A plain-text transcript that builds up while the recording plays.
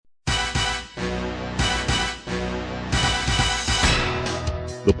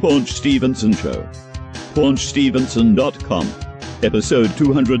The Paunch Stevenson Show. PaunchStevenson.com. Episode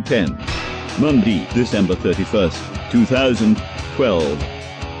 210. Monday, December 31st, 2012.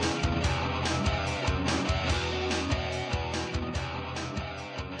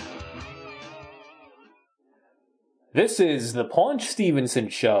 This is The Paunch Stevenson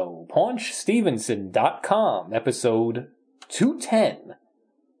Show. PaunchStevenson.com. Episode 210.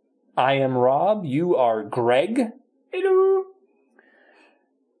 I am Rob. You are Greg. Hello.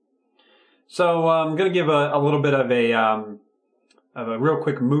 So I'm going to give a little bit of a real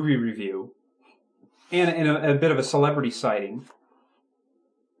quick movie review and a bit of a celebrity sighting.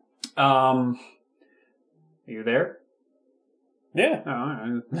 Are you there? Yeah. Oh, all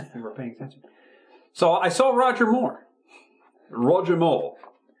right. You were paying attention. So I saw Roger Moore. Roger Moore.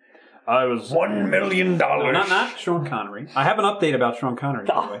 I was $1 million. No, not Sean Connery. I have an update about Sean Connery.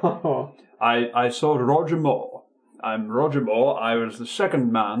 By the way. I saw Roger Moore. I'm Roger Moore. I was the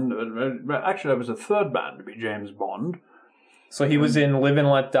second man. Actually, I was the third man to be James Bond. So he was in Live and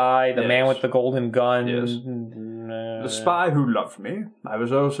Let Die, The Yes. Man with the Golden Gun. Yes. The Spy Who Loved Me. I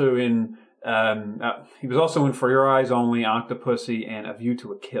was also in. He was also in For Your Eyes Only, Octopussy, and A View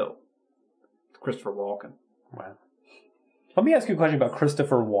to a Kill. Christopher Walken. Wow. Let me ask you a question about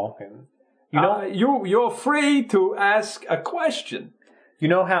Christopher Walken. You know, you're free to ask a question. You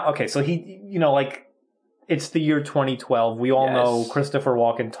know how? Okay, so he, it's the year 2012. We all know Christopher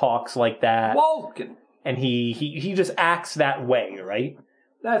Walken talks like that. Walken. And he just acts that way, right?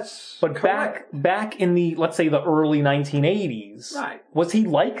 That's But correct. back in the, let's say, the early 1980s, Right. was he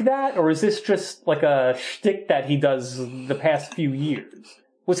like that? Or is this just like a shtick that he does the past few years?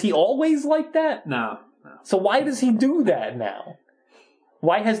 Was he always like that? No. So why does he do that now?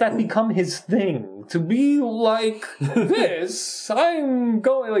 Why has that become his thing? To be like this, I'm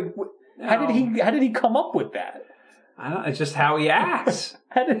going like... How did he come up with that? I don't know. It's just how he acts.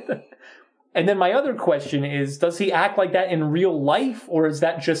 And then my other question is, does he act like that in real life, or is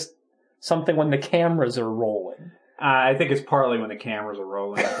that just something when the cameras are rolling? I think it's partly when the cameras are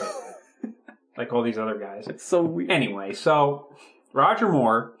rolling, like all these other guys. It's so weird. Anyway, so Roger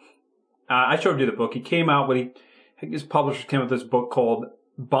Moore, I showed you the book. He came out his publishers came out with this book called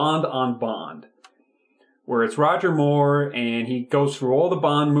Bond on Bond, where it's Roger Moore, and he goes through all the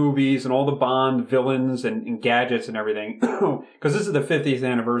Bond movies and all the Bond villains and gadgets and everything, because this is the 50th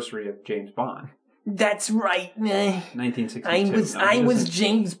anniversary of James Bond. That's right, man. 1962. I was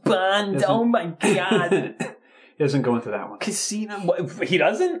James Bond. Oh my God. He doesn't go into that one. Casino. What, he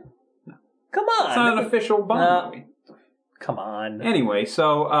doesn't? No. Come on. It's not an official Bond movie. Come on. Anyway,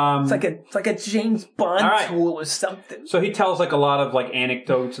 so It's like a James Bond All right. tool or something. So he tells like a lot of like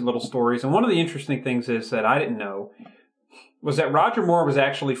anecdotes and little stories. And one of the interesting things is that I didn't know was that Roger Moore was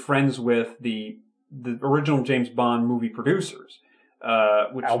actually friends with the original James Bond movie producers,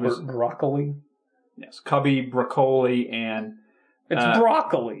 which Albert was Broccoli? yes, Cubby Broccoli and It's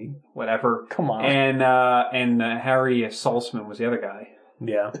broccoli. whatever. Come on. And Harry Saltzman was the other guy.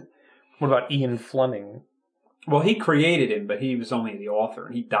 Yeah. What about Ian Fleming? Well, he created him, but he was only the author,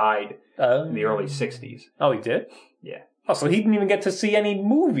 and he died in the early 60s. Oh, he did? Yeah. Oh, so he didn't even get to see any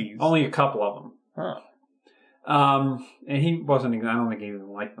movies. Only a couple of them. Huh. And he wasn't, I don't think he even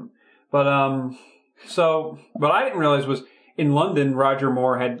liked them. But, what I didn't realize was in London, Roger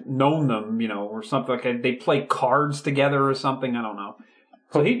Moore had known them, or something like that. They played cards together or something. I don't know.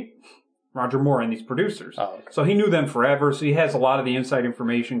 So Roger Moore and these producers. Oh, okay. So he knew them forever. So he has a lot of the inside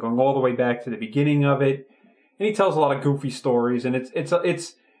information going all the way back to the beginning of it. And he tells a lot of goofy stories, and it's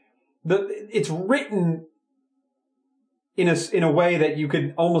written in a way that you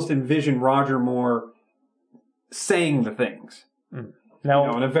could almost envision Roger Moore saying the things.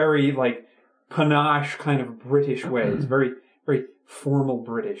 Now, In a very like panache kind of British way. It's very, very formal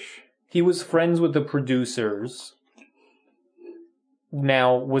British. he was friends with the producers.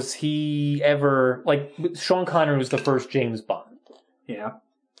 Now, was he ever... Like, Sean Connery was the first James Bond. Yeah.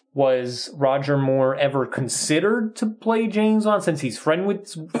 Was Roger Moore ever considered to play James Bond since he's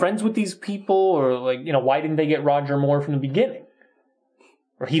friends with these people? Or, why didn't they get Roger Moore from the beginning?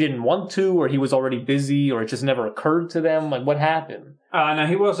 Or he didn't want to, or he was already busy, or it just never occurred to them? Like, what happened? No,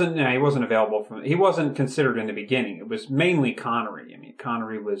 he wasn't. No, he wasn't available he wasn't considered in the beginning. It was mainly Connery. I mean,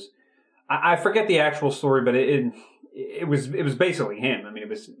 Connery was. I forget the actual story, but it was basically him. I mean, it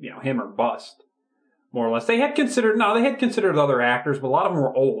was him or bust, more or less. They had considered other actors, but a lot of them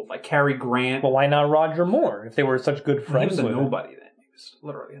were old, like Cary Grant. Well, why not Roger Moore if they were such good friends? He was a with him? nobody then. He was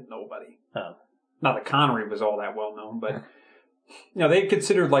literally a nobody. Oh. Not that Connery was all that well known, but they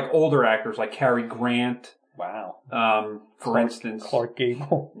considered like older actors like Cary Grant. Wow. For instance, Clark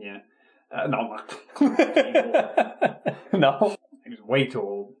Gable. Yeah. No, not Clark Gable. No. He was way too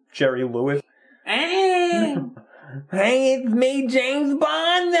old. Jerry Lewis. Hey, Hey, it's me, James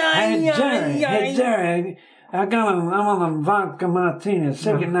Bond. Jerry, I'm on a vodka martini,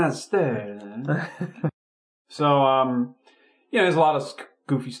 second not stirred. So, there's a lot of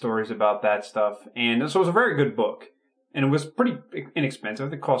goofy stories about that stuff. And so it was a very good book. And it was pretty inexpensive. I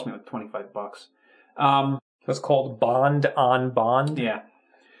think it cost me like $25. It's called Bond on Bond. Yeah.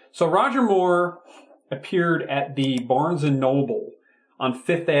 So Roger Moore appeared at the Barnes & Noble on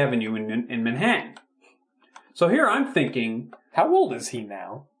Fifth Avenue in Manhattan. So here I'm thinking... How old is he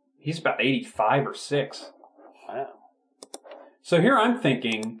now? He's about 85 or 6. Wow. So here I'm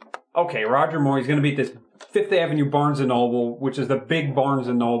thinking, okay, Roger Moore, he's going to be at this Fifth Avenue Barnes & Noble, which is the big Barnes &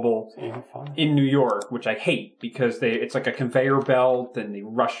 Noble in New York, which I hate because it's like a conveyor belt and they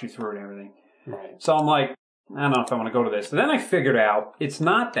rush you through it and everything. Right. So I'm like, I don't know if I want to go to this. But then I figured out it's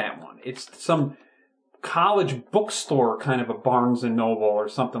not that one. It's some college bookstore kind of a Barnes & Noble or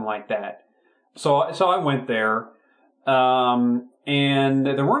something like that. So I went there, and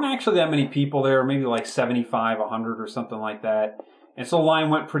there weren't actually that many people there, maybe like 75, 100 or something like that. And so the line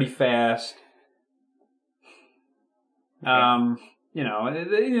went pretty fast. The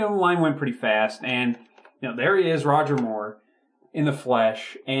line went pretty fast, and there he is, Roger Moore, in the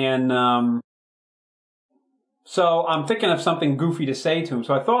flesh, and so I'm thinking of something goofy to say to him.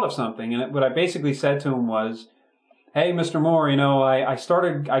 So I thought of something, and what I basically said to him was, "Hey, Mr. Moore,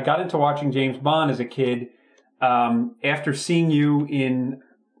 I got into watching James Bond as a kid after seeing you in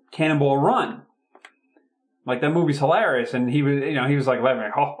Cannonball Run. Like, that movie's hilarious." And he was like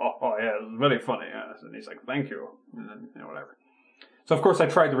laughing, oh, yeah, it was very funny. Yes. And he's like, "Thank you." And then, whatever. So, of course, I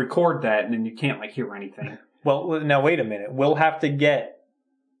tried to record that, and then you can't, hear anything. Well, now wait a minute. We'll have to get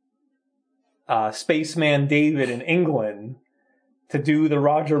Spaceman David in England to do the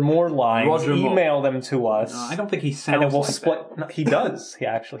Roger Moore lines. Email them to us. No, I don't think he sounds and then we'll like split. that. No, he does.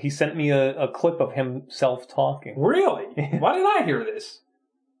 He sent me a clip of himself talking. Really? Why did I hear this?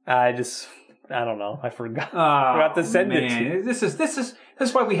 I don't know. I forgot. Oh, Forgot to send it to you. This is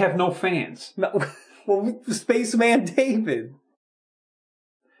why we have no fans. No, well, Spaceman David.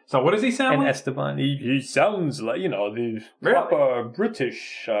 So what does he sound and like? Esteban. He sounds like, the proper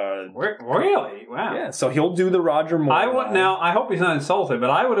British. Really? Wow. Yeah, so he'll do the Roger Moore. I hope he's not insulted, but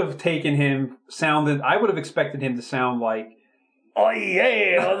I would have I would have expected him to sound like, oh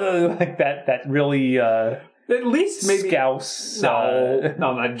yeah, like that really, at least maybe Scouse.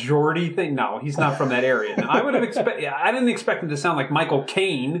 that Geordie thing. No, he's not from that area. No, I didn't expect him to sound like Michael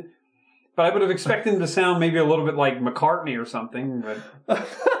Caine, but I would have expected him to sound maybe a little bit like McCartney or something, but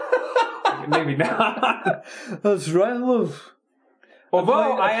maybe not. That's right, love.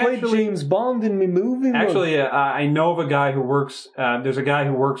 Although I played James Bond in my movie. Actually, I know of a guy who works. There's a guy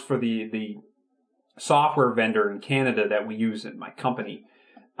who works for the software vendor in Canada that we use in my company,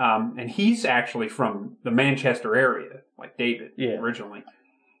 and he's actually from the Manchester area, like David originally,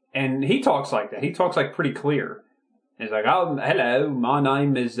 and he talks like that. He talks like pretty clear. He's like, "Oh, hello, my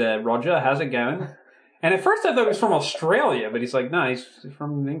name is Roger. How's it going?" And at first I thought he was from Australia, but he's like, "No, he's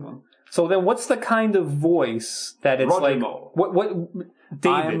from England." So then, what's the kind of voice that it's Roger like? Moore. What?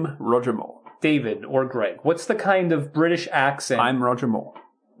 David. I'm Roger Moore. David or Greg. What's the kind of British accent? I'm Roger Moore.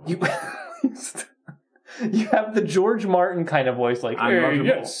 You have the George Martin kind of voice, like,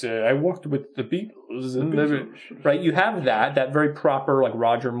 yes, I worked with the Beatles, right? You have that very proper, like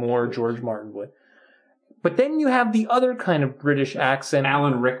Roger Moore, George Martin voice. But then you have the other kind of British accent,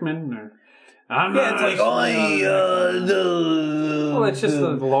 Alan Rickman. it's like, well, it's just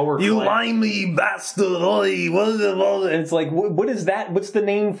the lower. You limey bastard! And it's like, what is that? What's the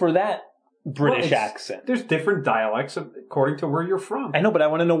name for that British accent? There's different dialects according to where you're from. I know, but I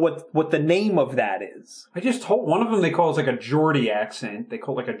want to know what the name of that is. I just told one of them they call it like a Geordie accent. They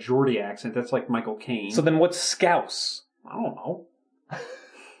call it like a Geordie accent. That's like Michael Caine. So then, what's Scouse? I don't know.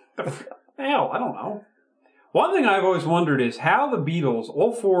 Hell, I don't know. One thing I've always wondered is how the Beatles,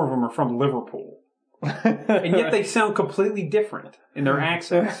 all 4 of them are from Liverpool, and yet they sound completely different in their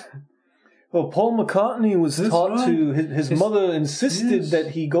accents. Well, Paul McCartney was taught to his mother insisted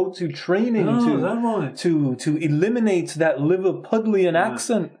that he go to training to eliminate that Liverpudlian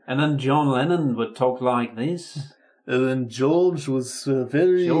accent. And then John Lennon would talk like this. And George was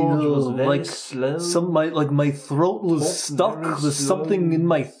very slow. My throat was stuck. There's something in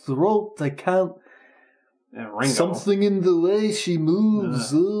my throat. I can't. Something in the way she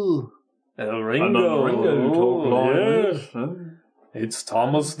moves. Ringo. Ringo talk like this. Huh? It's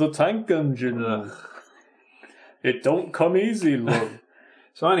Thomas the Tank Engine. It don't come easy, love.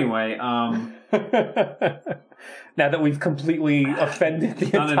 So anyway, Now that we've completely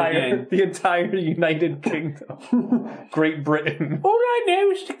offended Done it again. the entire United Kingdom, Great Britain. All I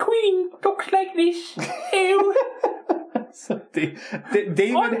know is the Queen looks like this. Ew. So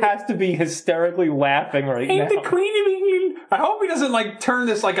David has to be hysterically laughing right now. the Queen of England. I hope he doesn't like turn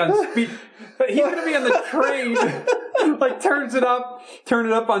this like on speak. He's gonna be on the train, like turn it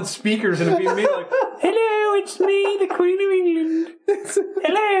up on speakers, and it'll be me like, "Hello, it's me, the Queen of England.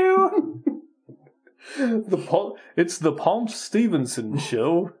 Hello." It's the Palm Stevenson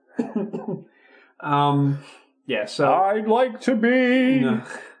show. Yeah. So I'd like to be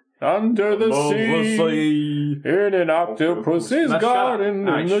under the sea in an octopus's Now, shut up. garden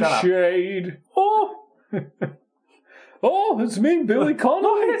All right, in the shut up. shade. Oh, it's me, Billy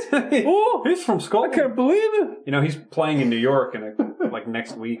Connolly. Oh, he's from I Scotland. can't believe it. You know, he's playing in New York like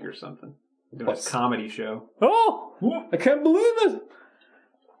next week or something. Doing his comedy show. Oh, I can't believe it.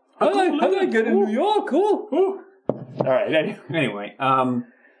 How did I get in New York? Oh. All right. Anyway,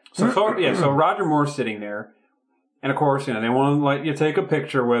 so Roger Moore's sitting there, and of course, you know, they want to let you take a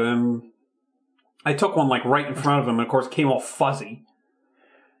picture with him. I took one like right in front of him, and of course, it came all fuzzy.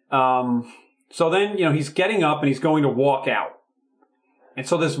 So then, you know, he's getting up and he's going to walk out, and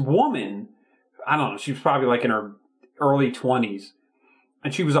so this woman, I don't know, she was probably like in her early 20s,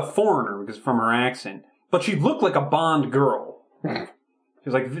 and she was a foreigner because from her accent, but she looked like a Bond girl. She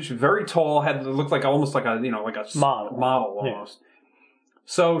was very tall, looked like almost like a, you know, like a model almost. Yeah.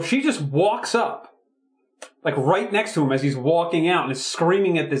 So she just walks up, like right next to him as he's walking out, and is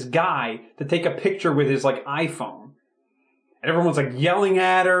screaming at this guy to take a picture with his like iPhone. And everyone's like yelling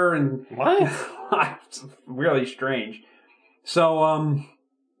at her, and what? It's really strange. So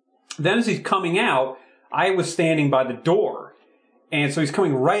then as he's coming out, I was standing by the door, and so he's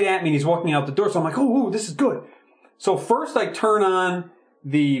coming right at me, and he's walking out the door. So I'm like, oh, this is good. So first I turn on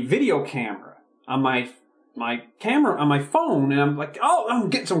the video camera on my camera on my phone, and I'm like, oh,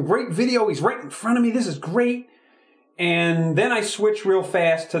 I'm getting some great video. He's right in front of me. This is great. And then I switch real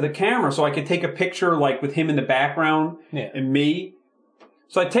fast to the camera so I could take a picture like with him in the background and me.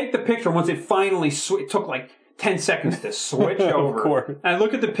 So I take the picture. Once it finally it took like 10 seconds to switch over. Of course. And I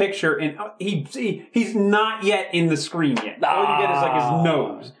look at the picture, and he's not yet in the screen yet. All you get is like his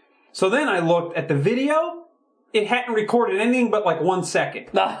nose. So then I looked at the video. It hadn't recorded anything but like 1 second.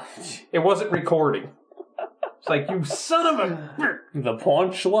 It wasn't recording. It's like, you son of a... The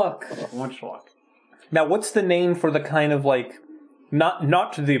paunch luck. Now, what's the name for the kind of like,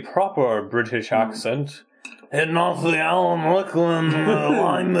 not the proper British accent, and not the Alan Rickman,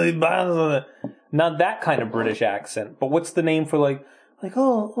 limey bastard. Not that kind of British accent, but what's the name for like the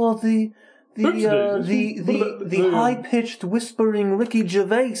high-pitched whispering Ricky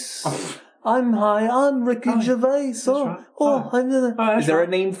Gervais. I'm Ricky Gervais. Is there a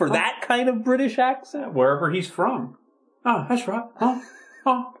name for that kind of British accent? Wherever he's from. Oh, that's right.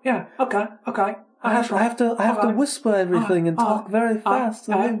 Oh, yeah. Okay. I have to whisper everything and talk very fast.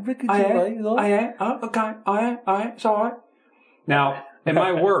 Ricky Gervais. Okay. It's all right. Now, in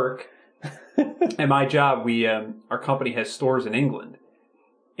my work, in my job, we our company has stores in England,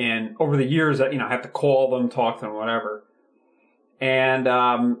 and over the years, I have to call them, talk to them, whatever, and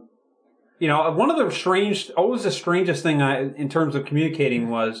one of the strangest thing in terms of communicating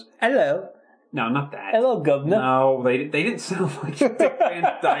was hello. No, not that. Hello, governor. No, they didn't sound like Dick Van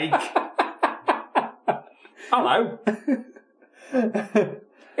Dyke. Hello.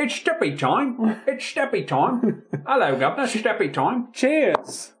 It's Steppy time. Hello, governor. Steppy time.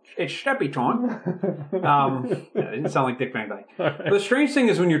 Cheers. It's Steppy time. It didn't sound like Dick Van Dyke. Right. The strange thing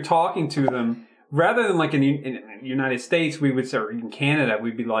is when you're talking to them, rather than like in the United States, we would say, or in Canada,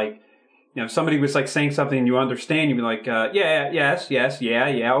 we'd be like, if somebody was like saying something and you understand, you'd be like, yes,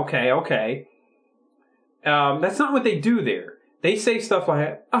 yeah, okay. That's not what they do there. They say stuff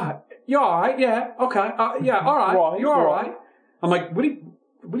like, you're all right, yeah, okay, yeah, all right, you're all right. I'm like, what do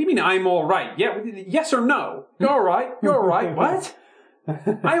you mean I'm all right? Yeah, yes or no? You're all right, what? What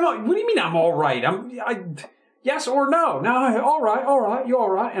do you mean I'm all right? Yes or no? No, all right, you're all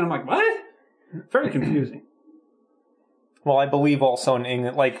right. And I'm like, what? Very confusing. Well, I believe also in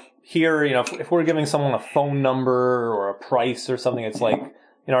England, like here, if we're giving someone a phone number or a price or something, it's like,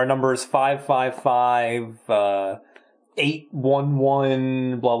 our number is 555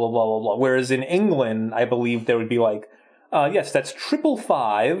 811 blah blah blah blah blah. Whereas in England, I believe there would be like, yes, that's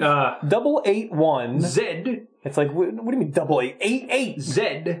 555 881 Z. It's like, what do you mean 888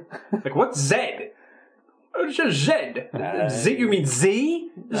 Z? Like what's Z? It's just Z. Z. You mean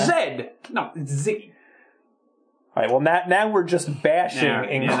Z? Z. No, Z. All right. Well, now we're just bashing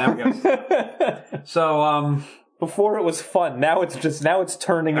England. Yeah, there we go. So, Before it was fun. Now it's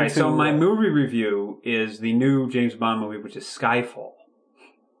turning All right, into. so my movie review is the new James Bond movie, which is Skyfall,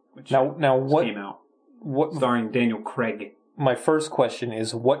 which now what came out, what starring Daniel Craig. my first question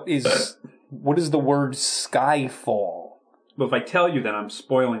is what is the word Skyfall? But if I tell you, then I'm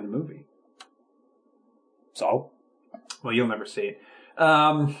spoiling the movie. So, Well, you'll never see it.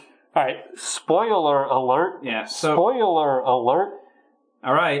 all right. Spoiler alert. Yeah. So, Spoiler alert.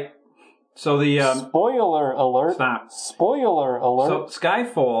 all right. So the Spoiler alert. stop. Spoiler alert. So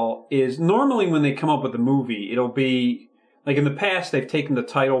Skyfall is normally when they come up with a movie, it'll be like in the past they've taken the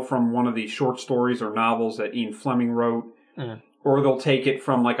title from one of the short stories or novels that Ian Fleming wrote, or they'll take it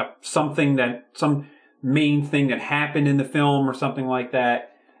from like some main thing that happened in the film or something like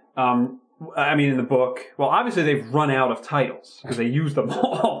that. I mean, in the book. Well, obviously they've run out of titles because they used them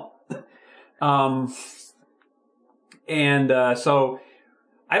all. So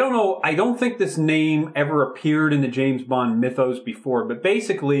I don't know. I don't think this name ever appeared in the James Bond mythos before, but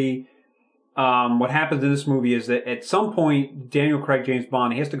basically, what happens in this movie is that at some point, Daniel Craig, James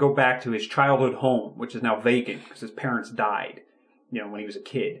Bond, he has to go back to his childhood home, which is now vacant because his parents died, when he was a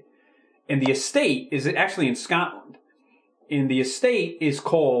kid. And the estate is actually in Scotland. And the estate is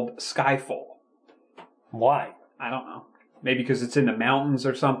called Skyfall. Why? I don't know. Maybe because it's in the mountains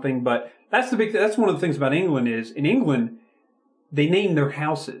or something, but that's one of the things about England is, in England, they name their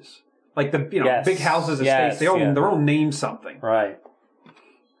houses. Like big houses, estates, they all name something. Right.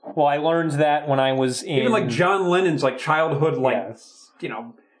 Well, I learned that when I was in... Even like John Lennon's childhood,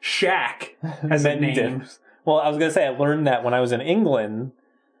 shack has a name. Well, I was going to say, I learned that when I was in England,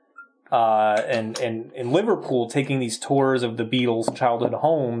 and in Liverpool, taking these tours of the Beatles' childhood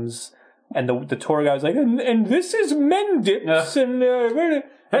homes, and the tour guy was like, and this is Mendips, and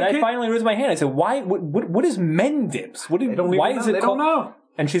I finally raised my hand. I said, "Why? What is Mendips? Why is it called?" Don't know.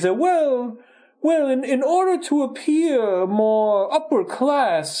 And she said, "Well, in order to appear more upper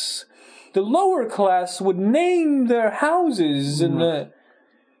class, the lower class would name their houses and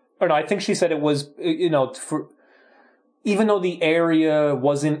or no, I think she said it was for." Even though the area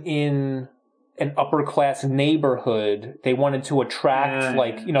wasn't in an upper class neighborhood, they wanted to attract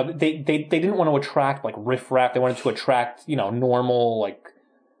they didn't want to attract riffraff. They wanted to attract normal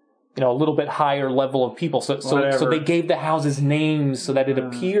a little bit higher level of people. So they gave the houses names so that it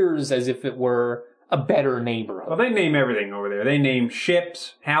appears as if it were a better neighborhood. Well, they name everything over there. They name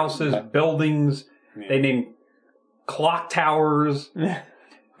ships, houses, buildings. Yeah. They name clock towers.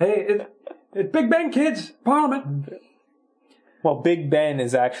 Hey, it's Big Ben, kids. Parliament. Well, Big Ben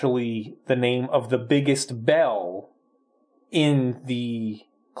is actually the name of the biggest bell in the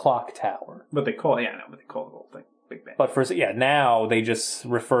clock tower. But they call the whole thing Big Ben. But now they just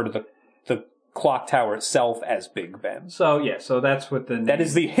refer to the clock tower itself as Big Ben. So that's what the name. That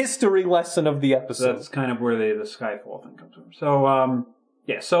is the history lesson of the episode. So that's kind of where the Skyfall thing comes from. So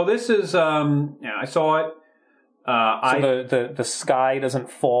so this is I saw it. The sky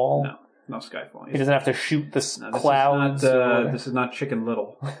doesn't fall. No Skyfall. He doesn't have to shoot the clouds. This is not Chicken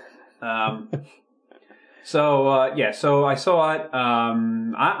Little. So I saw it.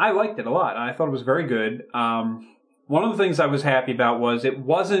 I liked it a lot. I thought it was very good. One of the things I was happy about was it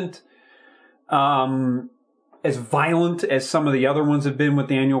wasn't as violent as some of the other ones have been with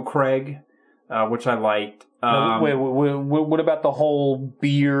Daniel Craig, which I liked. Wait, what about the whole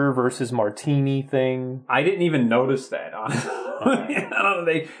beer versus martini thing? I didn't even notice that, honestly. I don't know.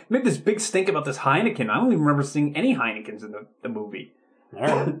 They made this big stink about this Heineken. I don't even remember seeing any Heinekens in the movie. All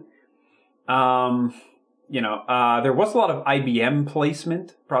right. There was a lot of IBM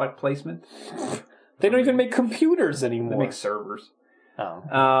product placement. They don't even make computers anymore. They make servers.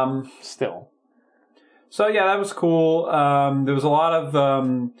 Oh. Still. So yeah, that was cool. There was a lot of,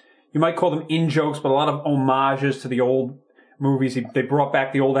 you might call them in-jokes, but a lot of homages to the old movies. They brought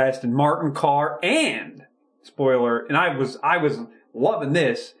back the old Aston Martin car and, spoiler, and I was loving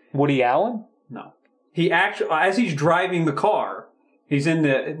this. Woody Allen? No. He actually, as he's driving the car, he's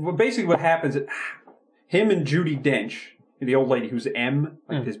basically what happens, him and Judi Dench, the old lady who's M,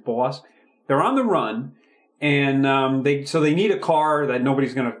 his boss, they're on the run, and they need a car that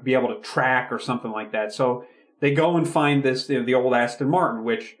nobody's going to be able to track or something like that. So they go and find this, the old Aston Martin,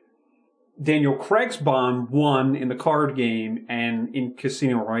 which Daniel Craig's Bond won in the card game and in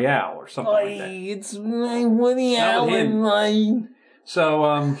Casino Royale or something like that. It's my Woody Allen.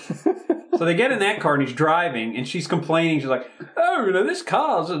 So they get in that car and he's driving and she's complaining. She's like, "Oh, this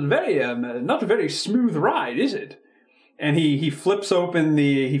car's very not a very smooth ride, is it?" And he flips up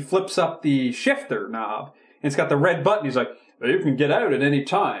the shifter knob and it's got the red button. He's like, "Well, you can get out at any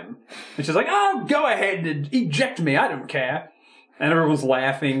time." And she's like, "Oh, go ahead and eject me. I don't care." And everyone's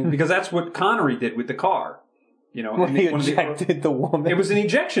laughing because that's what Connery did with the car. You know, When he one of the- ejected the woman. it was an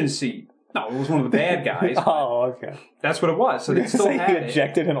ejection seat. No, it was one of the bad guys. Oh, okay. That's what it was. So they still Say had he it.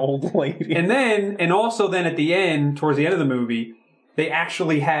 ejected an old lady. And also then at the end, towards the end of the movie, they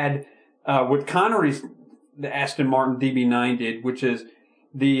actually had what Connery's the Aston Martin DB9 did, which is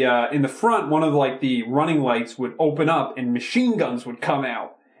the in the front, one of the running lights would open up and machine guns would come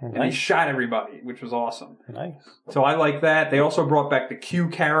out. Nice. And he shot everybody, which was awesome. Nice. So I like that. They also brought back the Q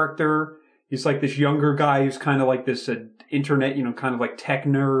character. He's like this younger guy who's kind of like this internet, kind of like tech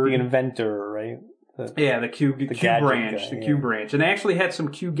nerd. The inventor, right? The Q gadget branch, guy, the Q branch. And they actually had some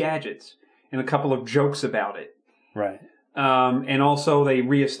Q gadgets and a couple of jokes about it. Right. And also they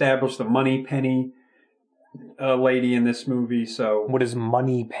reestablished the Money Penny lady in this movie. So What is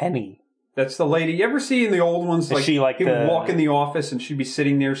Money Penny? that's the lady. You ever see in the old ones? Is she like he would walk in the office and she'd be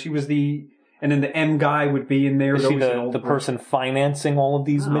sitting there. She was and then the M guy would be in there. Is she the person financing all of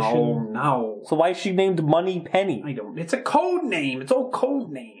these missions? No. So why is she named Money Penny? I don't. It's a code name. It's all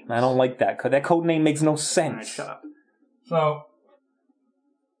code names. I don't like that. That code name makes no All right, sense. shut up. So,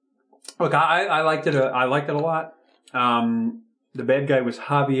 look, I liked it. I liked it a lot. The bad guy was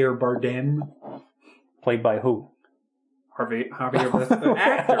Javier Bardem. Played by who? Javier, that's the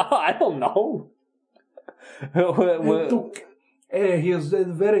actor. I don't know. Look, he has a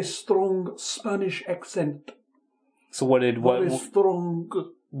very strong Spanish accent. So what Strong.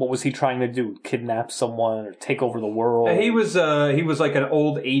 what was he trying to do? Kidnap someone or take over the world? He was like an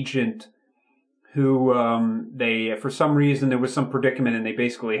old agent who they for some reason there was some predicament and they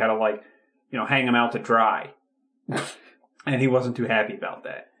basically had to hang him out to dry, and he wasn't too happy about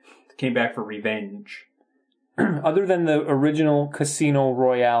that. Came back for revenge. Other than the original Casino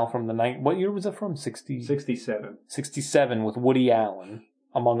Royale from the night, what year was it from? 67. 67 with Woody Allen,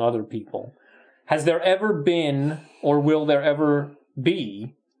 among other people. Has there ever been, or will there ever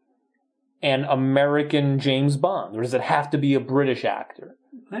be, an American James Bond? Or does it have to be a British actor?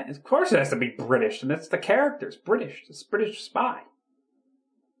 Of course it has to be British, and that's the character. It's British. It's a British spy.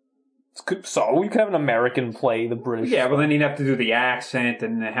 So you could have an American play the British. Yeah, but then you'd have to do the accent,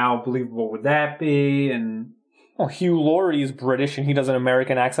 and how believable would that be? And well, Hugh Laurie is British, and he does an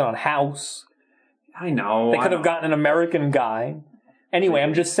American accent on House. I know. They could have gotten an American guy. Anyway,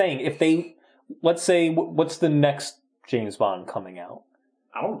 I'm just saying, if they... Let's say, what's the next James Bond coming out?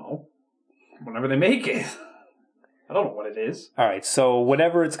 I don't know. Whenever they make it. I don't know what it is. All right, so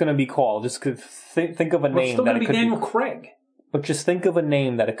whatever it's going to be called, just think of a name It's still that going to it be could Daniel Craig. But just think of a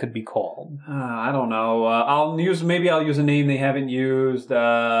name that it could be called. I don't know. I'll use a name they haven't used.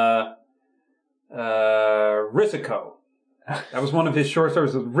 Rizzico. That was one of his short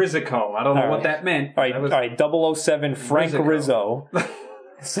stories. Rizzico. I don't know what that meant. All right. 007 Frank Rizzico. Rizzo.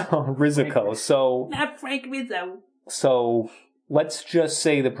 So Rizzico. So Not Frank Rizzo. So let's just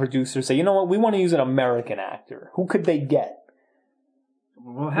say the producers say, you know what, we want to use an American actor. Who could they get?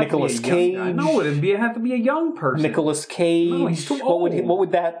 Well, Nicolas Cage. No, it'd have to be a young person. Nicolas Cage. No, he's too old. What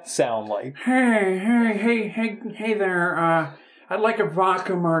would that sound like? Hey there. I'd like a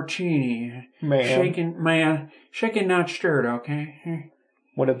vodka martini. Ma'am. Shaken, not stirred. Okay.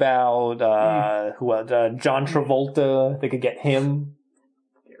 What about John Travolta? They could get him.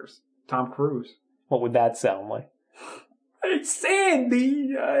 There's Tom Cruise. What would that sound like? Hey,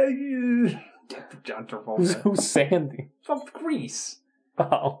 Sandy. John Travolta. Who's Sandy? From Grease.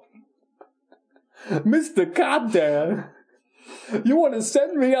 Oh. Mr. Carter, you want to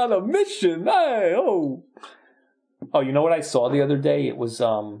send me on a mission? Hey, oh, you know what I saw the other day? It was,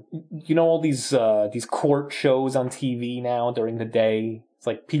 all these court shows on TV now during the day. It's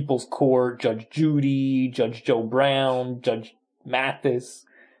like People's Court, Judge Judy, Judge Joe Brown, Judge Mathis.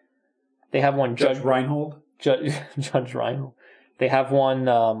 They have one Judge Reinhold. Judge Reinhold. They have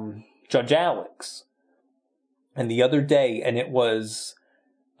one, Judge Alex. And the other day, and it was,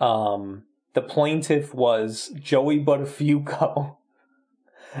 the plaintiff was Joey Buttafuoco,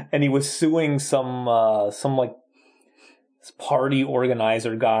 and he was suing some party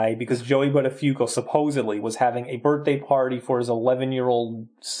organizer guy because Joey Buttafuoco supposedly was having a birthday party for his 11-year-old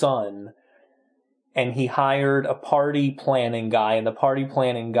son, and he hired a party planning guy, and the party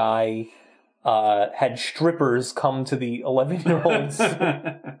planning guy had strippers come to the 11-year-old's.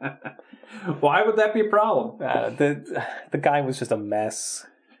 Why would that be a problem? The guy was just a mess.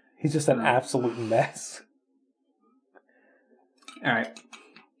 He's just an absolute mess. All right.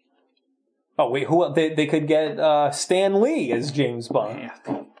 Oh wait, who? They could get Stan Lee as James Bond. Yeah,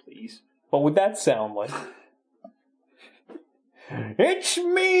 please. What would that sound like? It's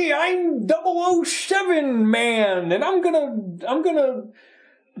me. I'm 007 man, and I'm gonna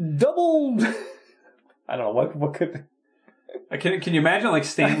double. I don't know what could. Can you imagine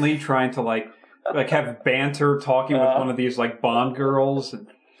Stan Lee trying to like have banter talking with one of these like Bond girls. And,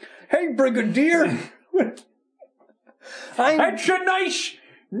 hey, Brigadier. That's a nice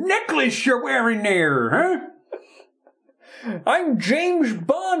necklace you're wearing there, huh? I'm James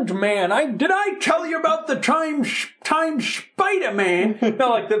Bond, man. Did I tell you about the time Spider-Man? No,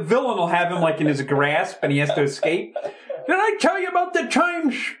 like the villain will have him like in his grasp and he has to escape. Did I tell you about the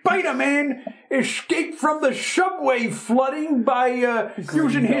time Spider-Man escaped from the subway flooding by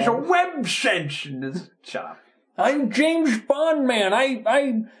using his web sense in his job? I'm James Bond, man.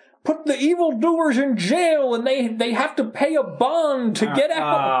 I put the evildoers in jail and they have to pay a bond to get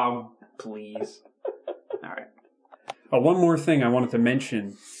out. Oh, please. All right. One more thing I wanted to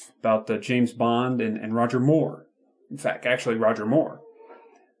mention about James Bond and Roger Moore. In fact, actually, Roger Moore.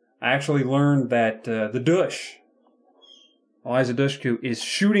 I actually learned that the Dush, Eliza Dushku, is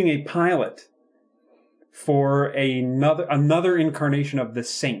shooting a pilot for another incarnation of The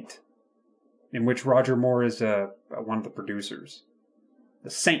Saint, in which Roger Moore is one of the producers. The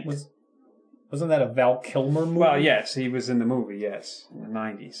Saint. Wasn't that a Val Kilmer movie? Well, yes, he was in the movie, yes, in the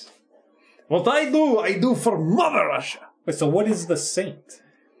 90s. What I do for Mother Russia. Wait, so what is The Saint?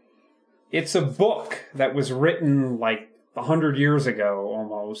 It's a book that was written like 100 years ago,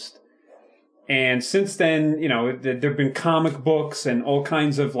 almost. And since then, there have been comic books and all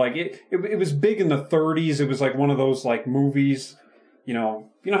kinds of like, it was big in the 30s. It was like one of those like movies, you know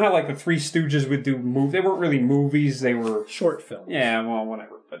how like the Three Stooges would do movies? They weren't really movies, they were short films. Yeah, well,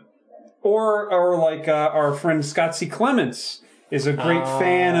 whatever. But or like our friend Scott C. Clements is a great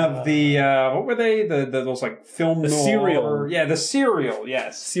fan of the what were they? Those like film the noir. Serial. Yeah, the Serial,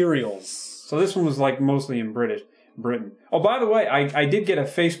 yes. Serials. So this one was like mostly in Britain. Oh, by the way, I did get a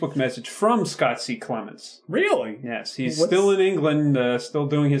Facebook message from Scott C. Clements. Really? Yes, he's still in England, still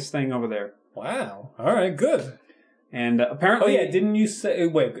doing his thing over there. Wow. All right, good. And apparently... Oh, yeah, didn't you say...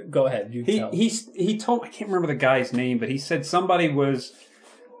 Wait, go ahead. He told... I can't remember the guy's name, but he said somebody was...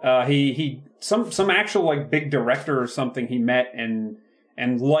 Some actual like big director or something he met and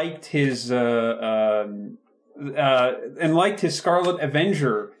liked his Scarlet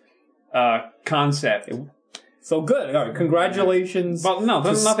Avenger concept. So good. All right, congratulations. Well, no,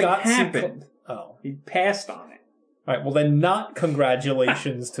 nothing Scott happened. Oh, he passed on it. All right. Well, then, not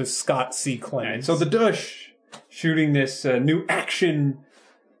congratulations to Scott C. Clements. Right, so the Dush shooting this new action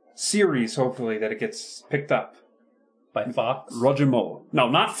series. Hopefully, that it gets picked up by Fox. Roger Moore. No,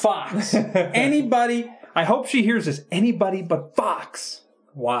 not Fox. Anybody. I hope she hears this. Anybody but Fox.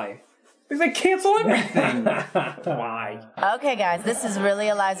 Why? Because they cancel everything. Why? Okay, guys, this is really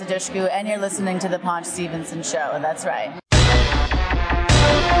Eliza Dushku, and you're listening to The Paunch Stevenson Show. That's right.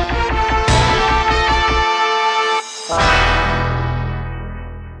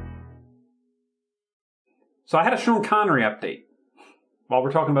 So I had a Sean Connery update while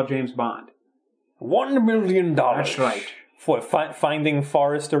we're talking about James Bond. $1 million. That's right. For Finding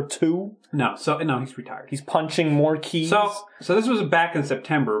Forrester 2? No, he's retired. He's punching more keys. So this was back in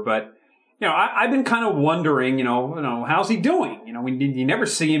September, but I've been kind of wondering, how's he doing? You never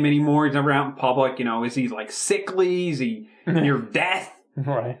see him anymore. He's never out in public. Is he like sickly? Is he near death?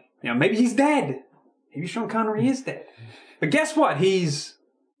 Right. Maybe he's dead. Maybe Sean Connery is dead. But guess what? He's...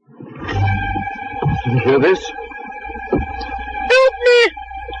 You hear this? Help me!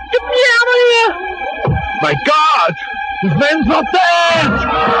 Get me out of here! My God! This man's not dead!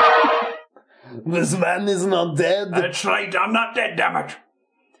 This man is not dead? That's right, I'm not dead, damn it!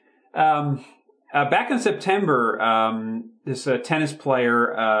 Back in September, this tennis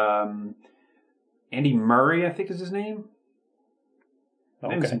player, Andy Murray, I think is his name.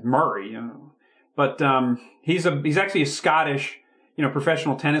 Okay. His name's Murray, but he's actually a Scottish,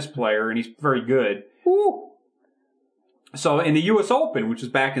 professional tennis player, and he's very good. Ooh. So in the U.S. Open, which was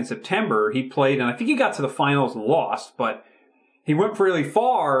back in September, he played, and I think he got to the finals and lost, but he went really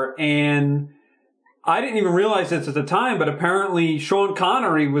far, and I didn't even realize this at the time, but apparently Sean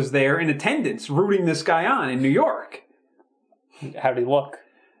Connery was there in attendance, rooting this guy on in New York. How'd he look?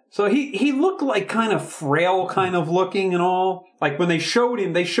 So he looked like kind of frail, kind of looking and all. Like when they showed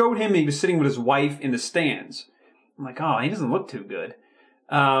him he was sitting with his wife in the stands. I'm like, oh, he doesn't look too good.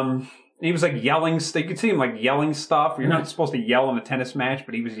 He was like yelling. You could see him like yelling stuff. You're not supposed to yell in a tennis match,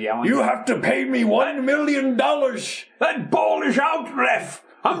 but he was yelling. You have to pay me $1 million. That ball is out, ref.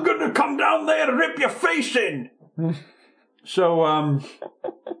 I'm going to come down there and rip your face in. So,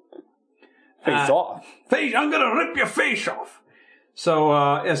 face off. I'm going to rip your face off.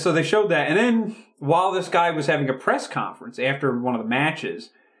 So, so they showed that. And then while this guy was having a press conference after one of the matches,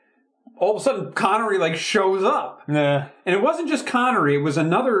 all of a sudden Connery like shows up. Nah. And it wasn't just Connery. It was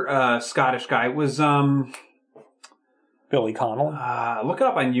another Scottish guy. It was, Billy Connell. look it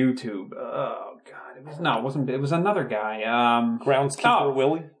up on YouTube. Oh, No, it wasn't. It was another guy. Groundskeeper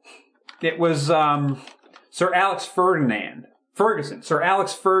Willie. It was Sir Alex Ferguson. Sir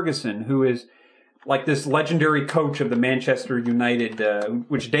Alex Ferguson, who is like this legendary coach of the Manchester United,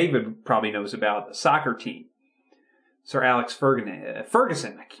 which David probably knows about, the soccer team. Sir Alex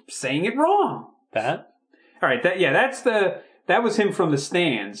Ferguson. I keep saying it wrong. That? All right. That was him from the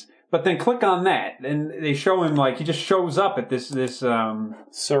stands. But then click on that, and they show him like he just shows up at this.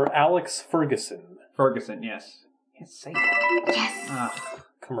 Sir Alex Ferguson. Ferguson, yes. Can't say it. Yes.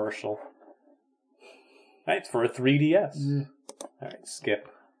 Commercial. All right, it's for a 3DS. All right, skip.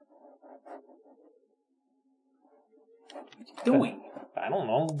 What are you doing? I don't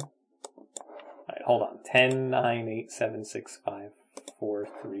know. All right, hold on. 10, 9, 8, 7, 6, 5, 4,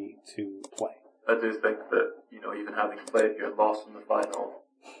 3, 2, play. I do think that, even having played your loss in the final,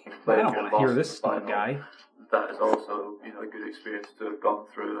 I don't want to hear this stupid guy. That is also, a good experience to have gone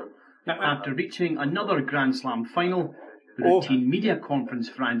through. And after reaching another Grand Slam final, the routine media conference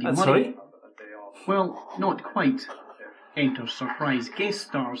for Andy Murray. Right. Well, not quite. Enter surprise guest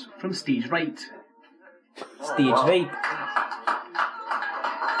stars from stage right. Stage right.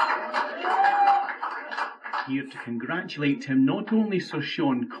 Here to congratulate him not only Sir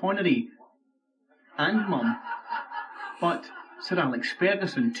Sean Connery and Mum, but Sir Alex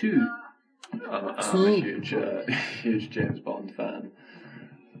Ferguson too. I'm a huge James Bond fan.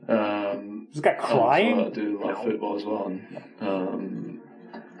 This guy crying? I do love football as well. And,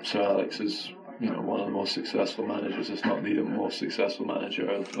 Sir Alex is, one of the most successful managers, if not the most successful manager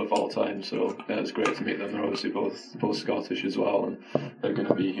of all time. So it's great to meet them. They're obviously both Scottish as well, and they're going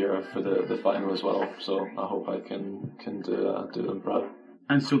to be here for the final as well. So I hope I can do them proud.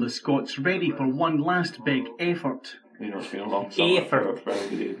 And so the Scots ready for one last big effort. It's been a long summer for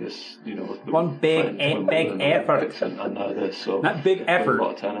everybody. This, one big effort. And now this, so not big effort. A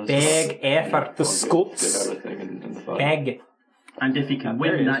lot of tennis. Big effort. The Scots. Give everything in the final. Big. And if he can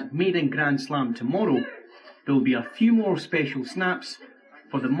win that maiden Grand Slam tomorrow, there'll be a few more special snaps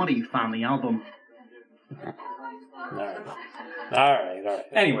for the Murray family album. All right.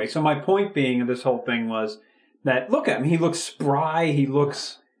 Anyway, so my point being of this whole thing was that, look at him. He looks spry. He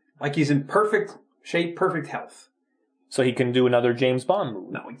looks like he's in perfect shape, perfect health. So he can do another James Bond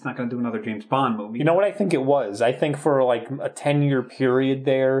movie. No, he's not going to do another James Bond movie. You know what I think it was? I think for like a 10-year period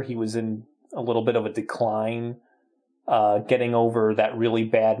there, he was in a little bit of a decline, getting over that really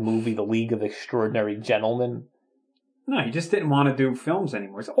bad movie, The League of Extraordinary Gentlemen. No, he just didn't want to do films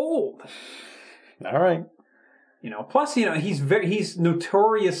anymore. He's old. All right. Plus, he's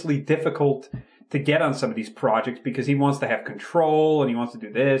notoriously difficult to get on some of these projects because he wants to have control and he wants to do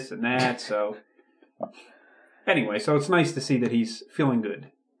this and that, so... Anyway, so it's nice to see that he's feeling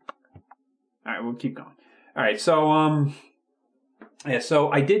good. All right, we'll keep going. All right, so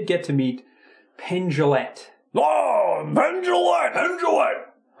so I did get to meet Penn Jillette. Oh, Penn Jillette.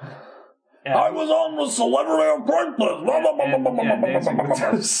 I was on the Celebrity Apprentice. Dancing with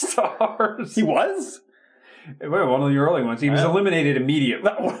the Stars. He was? Well, one of the early ones. He was eliminated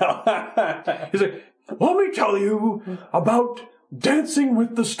immediately. He's like, let me tell you about Dancing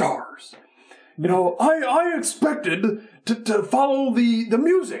with the Stars. I expected to follow the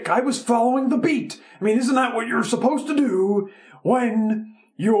music. I was following the beat. I mean, isn't that what you're supposed to do when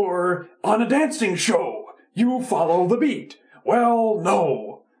you're on a dancing show? You follow the beat. Well,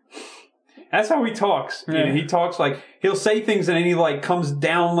 no. That's how he talks. Yeah. He talks like, he'll say things and then he like comes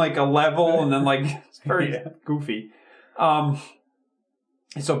down like a level and then like, it's very goofy. So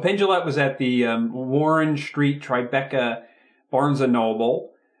Penn Jillette was at the Warren Street Tribeca Barnes & Noble.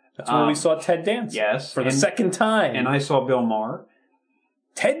 That's where we saw Ted dance. Yes. For the second time. And I saw Bill Maher.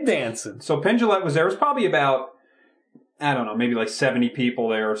 Ted dancing. So Penn Jillette was there. It was probably about, I don't know, maybe like 70 people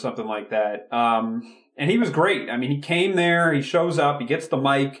there or something like that. And he was great. I mean, he came there, he shows up, he gets the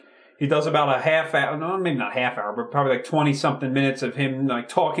mic, he does about a half hour, no, maybe not half hour, but probably like 20 something minutes of him like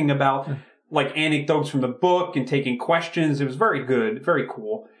talking about like anecdotes from the book and taking questions. It was very good, very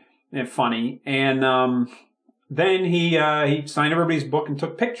cool and funny. And, then he signed everybody's book and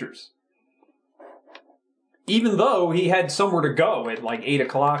took pictures. Even though he had somewhere to go at like 8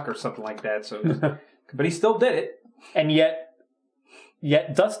 o'clock or something like that. So, but he still did it. And yet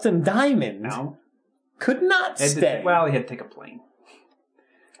Dustin Diamond could not stay. He had to take a plane.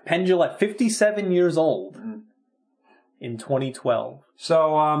 Penn Jillette, 57 years old in 2012.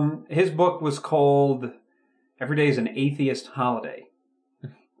 So his book was called Every Day is an Atheist Holiday.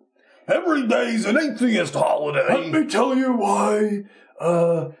 Every day's an atheist holiday. Let me tell you why.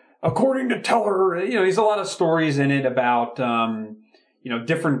 According to Teller, there's a lot of stories in it about,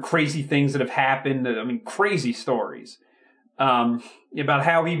 different crazy things that have happened. I mean, crazy stories. about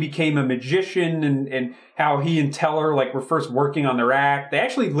how he became a magician and how he and Teller like were first working on their act. They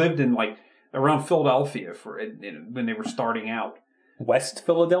actually lived in like around Philadelphia when they were starting out. West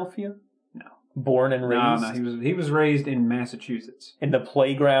Philadelphia? No. Born and raised? No, he was raised in Massachusetts. And the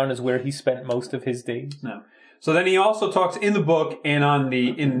playground is where he spent most of his days? No. So then he also talks in the book and on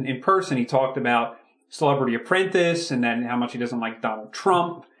in person, he talked about Celebrity Apprentice and then how much he doesn't like Donald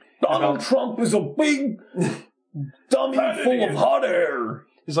Trump. Donald Trump is a big dummy full of hot air.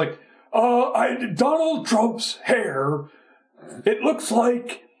 He's like, Donald Trump's hair, it looks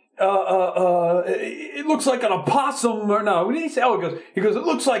like an opossum, or no, what did he say? Oh, he goes, it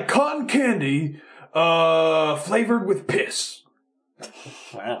looks like cotton candy, flavored with piss.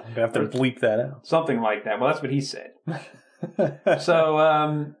 Wow, I'm gonna have to bleep that out. Something like that. Well, that's what he said.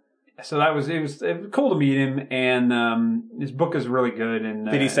 So it was cool to meet him, and his book is really good. And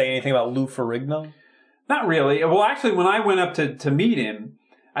did he say anything about Lou Ferrigno? Not really. Well, actually, when I went up to meet him,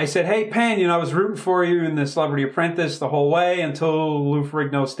 I said, "Hey, Penn, I was rooting for you in the Celebrity Apprentice the whole way until Lou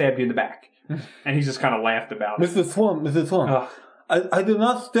Ferrigno stabbed you in the back," and he just kind of laughed about it. Mr. Swan. I did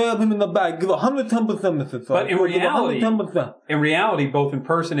not stab him in the back. Give 110%, Mr. Swan. But in reality, both in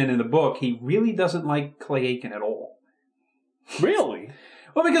person and in the book, he really doesn't like Clay Aiken at all. Really?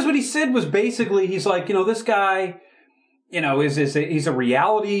 Well, because what he said was basically, he's like, this guy, he's a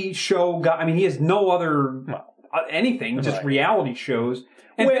reality show guy. I mean, he has no other anything, just reality shows.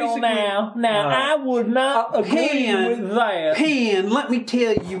 And now, I would not agree with that. Penn, let me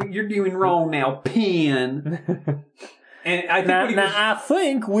tell you what you're doing wrong now, Penn. And I think I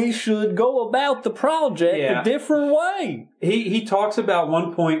think we should go about the project a different way. He talks about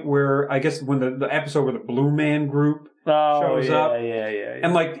one point where, I guess, when the episode where the Blue Man Group shows up. Yeah.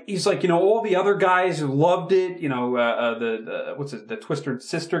 And he's like, all the other guys loved it. The Twisted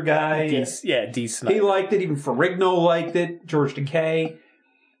Sister guy. D. Snyder. He liked it. Even Ferrigno liked it. George Takei.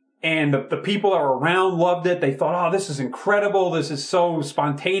 And the people that were around loved it. They thought, oh, this is incredible. This is so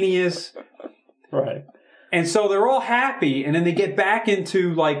spontaneous. Right. And so they're all happy. And then they get back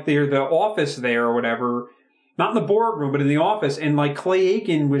into the office there or whatever. Not in the boardroom, but in the office. And Clay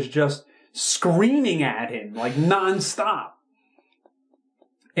Aiken was just screaming at him nonstop.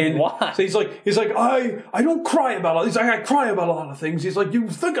 And why? So he's like, I don't cry about all these. I cry about a lot of things. He's like, you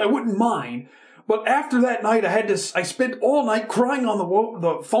think I wouldn't mind. But after that night, I spent all night crying on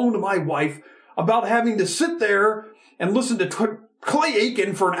the phone to my wife about having to sit there and listen to Clay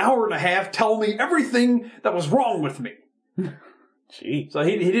Aiken for an hour and a half tell me everything that was wrong with me. Gee. So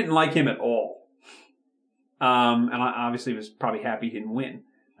he didn't like him at all. And I obviously was probably happy he didn't win.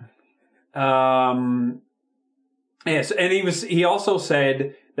 Yes, and he also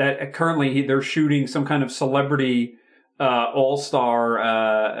said that currently they're shooting some kind of celebrity all-star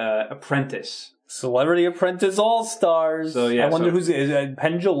apprentice. Celebrity Apprentice All-Stars. So, yeah, I wonder who's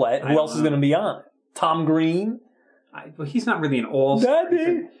Penn Jillette. Who else is going to be on it? Tom Green? Well, he's not really an all-star.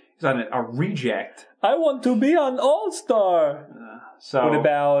 Daddy! He's on a reject. I want to be on All-Star. So what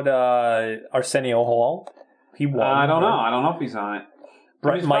about Arsenio Hall? He won. I don't know. I don't know if he's on it.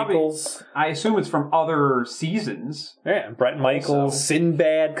 Bret Michaels. I assume it's from other seasons. Yeah, Bret Michaels.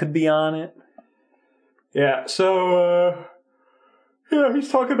 Sinbad could be on it. Yeah, so, he's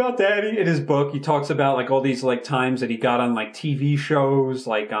talking about that in his book. He talks about, all these, times that he got on, TV shows,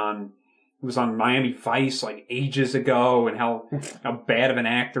 he was on Miami Vice, ages ago, and how bad of an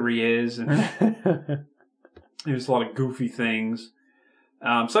actor he is, and there's a lot of goofy things.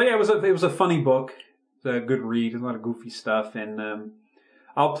 It was a funny book. It's a good read. There's a lot of goofy stuff, and,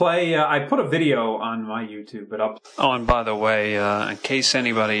 I'll play, I put a video on my YouTube, but Oh, and by the way, in case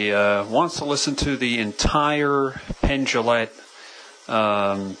anybody wants to listen to the entire Penn Jillette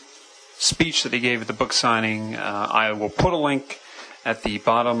speech that he gave at the book signing, I will put a link at the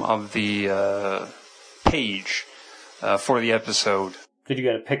bottom of the page for the episode. Did you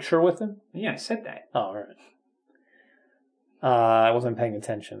get a picture with him? Yeah, I said that. Oh, all right. I wasn't paying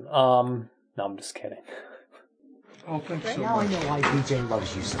attention. No, I'm just kidding. Oh, thanks so much. Now I know why BJ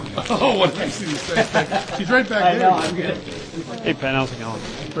loves you so much. Oh, what nice of you to say. She's right back there. I know, I'm good. Hey, Penn, how's it going?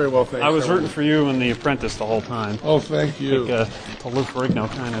 Very well, thanks. I was rooting for you in The Apprentice the whole time. Oh, thank you. I think Lou Ferrigno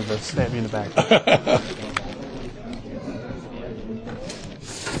kind of stabbed me in the back.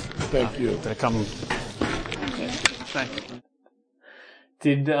 Thank you. Did I come? Thank you.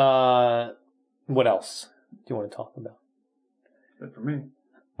 Did, what else do you want to talk about? Good for me.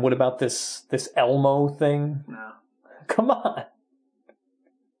 What about this Elmo thing? No. Come on.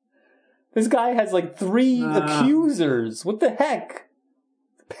 This guy has 3 accusers. What the heck?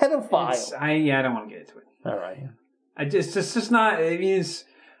 Pedophile. I don't want to get into it. All right. It's just not,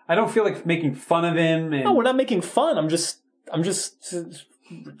 I don't feel like making fun of him. And no, we're not making fun. I'm just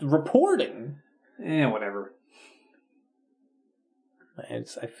reporting. Whatever.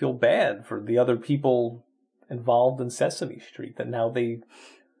 I feel bad for the other people involved in Sesame Street that now they...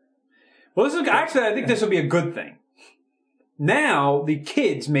 Well, I think this would be a good thing. Now, the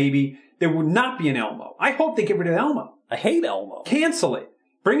kids, maybe, there would not be an Elmo. I hope they get rid of Elmo. I hate Elmo. Cancel it.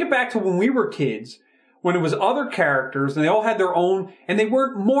 Bring it back to when we were kids, when it was other characters, and they all had their own, and they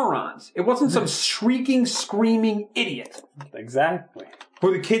weren't morons. It wasn't some shrieking, screaming idiot. Exactly.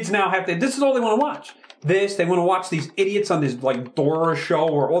 Where the kids now have to, this is all they want to watch. They want to watch these idiots on this, like, Dora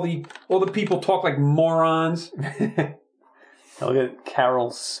show, where all the people talk like morons. Look at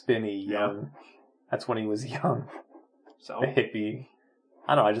Carol Spinney young. That's when he was young. So the hippie.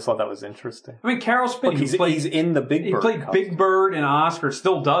 I don't know. I just thought that was interesting. I mean, Carol Spinney. Look, he's in the Big Bird. He played costume. Big Bird and Oscar.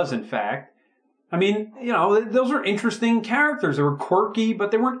 Still does, in fact. I mean, those are interesting characters. They were quirky,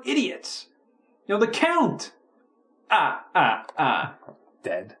 but they weren't idiots. The Count.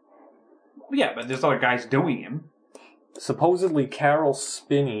 Dead. Yeah, but there's other guys doing him. Supposedly, Carol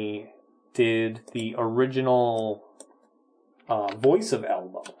Spinney did the original voice of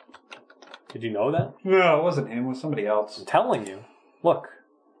Elmo. Did you know that? No, it wasn't him. It was somebody else. I'm telling you. Look.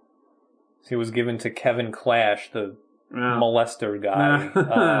 He was given to Kevin Clash, the molester guy,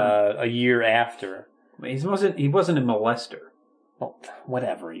 a year after. He wasn't a molester. Well,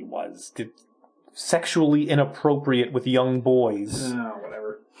 whatever he was. Sexually inappropriate with young boys.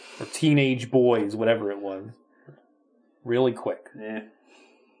 Whatever. Or teenage boys, whatever it was. Really quick. Yeah.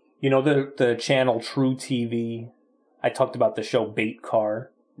 You know the channel True TV? I talked about the show Bait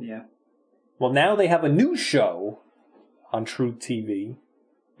Car. Yeah. Well, now they have a new show on True TV.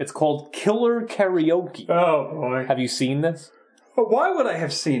 It's called Killer Karaoke. Oh, boy. Have you seen this? Well, why would I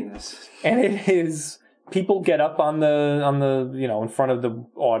have seen this? And it is people get up on the in front of the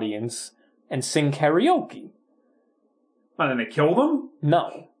audience and sing karaoke. And then they kill them?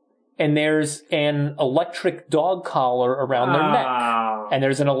 No. And there's an electric dog collar around their neck. And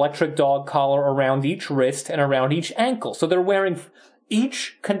there's an electric dog collar around each wrist and around each ankle. So they're wearing...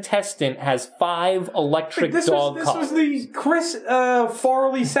 Each contestant has 5 electric dog collars. This was the Chris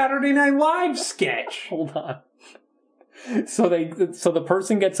Farley Saturday Night Live sketch. Hold on. So the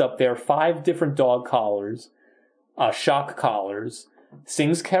person gets up there, 5 different dog collars, shock collars,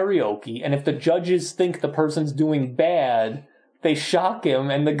 sings karaoke, and if the judges think the person's doing bad, they shock him,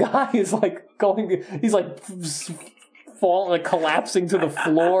 and the guy is like he's like falling, like collapsing to the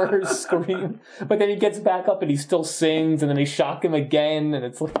floor, screaming. But then he gets back up and he still sings, and then they shock him again, and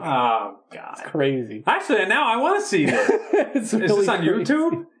it's like, oh god, it's crazy. Actually, now I want to see this. Is this on crazy.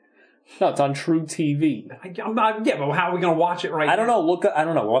 YouTube? No, it's on True TV. Yeah, but how are we going to watch it I don't know. I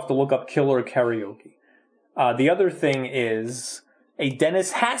don't know. We'll have to look up Killer Karaoke. The other thing is a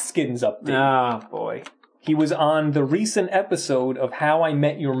Dennis Haskins update. Oh, boy. He was on the recent episode of How I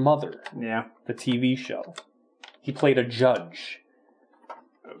Met Your Mother. Yeah. The TV show. He played a judge.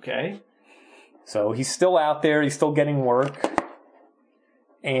 Okay. So he's still out there. He's still getting work.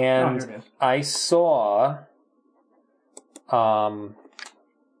 And I saw...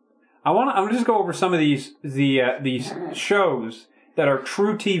 I'm gonna just go over some of these shows that are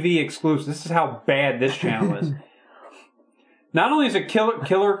True TV exclusive. This is how bad this channel is. Not only is it Killer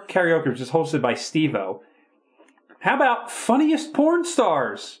Karaoke, which is hosted by Steve-O. How about Funniest Porn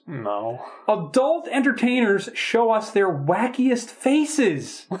Stars? No. Adult entertainers show us their wackiest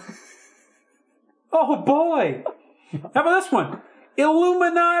faces. Oh boy! How about this one?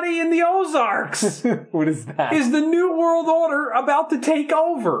 Illuminati in the Ozarks. What is that? Is the New World Order about to take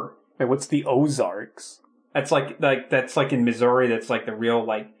over? Wait, what's the Ozarks? That's like in Missouri. That's like the real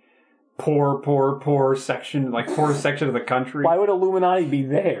poor section, poorest section of the country. Why would Illuminati be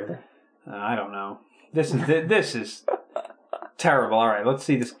there? I don't know. This is terrible. All right, let's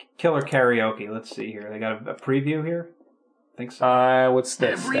see this Killer Karaoke. Let's see here. They got a preview here. I think so. What's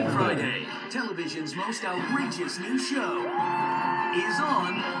this? Every Friday, television's most outrageous new show is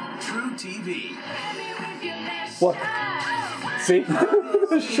on True TV. What? See?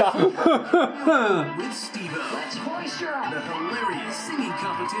 The shot. With Steve-O. The hilarious singing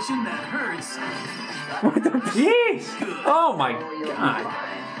competition that hurts. Jeez! Oh my god.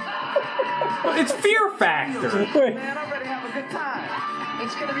 It's Fear Factor. Man, I'm ready to have a good time.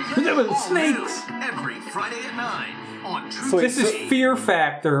 It's gonna be great. With snakes. Every Friday at 9 on True TV. This is Fear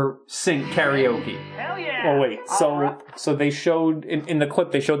Factor Sync Karaoke. Hell yeah! Oh wait, so they showed in the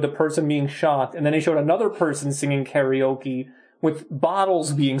clip, they showed the person being shot, and then they showed another person singing karaoke with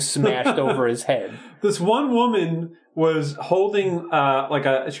bottles being smashed over his head. This one woman was holding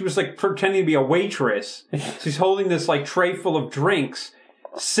she was pretending to be a waitress. She's holding this tray full of drinks,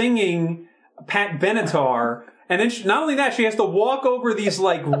 singing Pat Benatar, And then not only that, she has to walk over these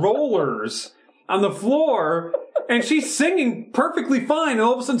like rollers on the floor, and she's singing perfectly fine. And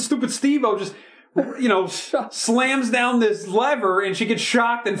all of a sudden, stupid Steve-O just, slams down this lever, and she gets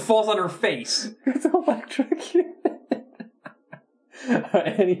shocked and falls on her face. It's electric.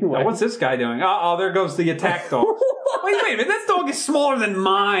 Anyway. Now, what's this guy doing? Oh, there goes the attack dog. wait a minute. That dog is smaller than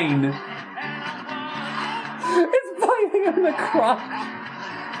mine. It's biting him in the crotch.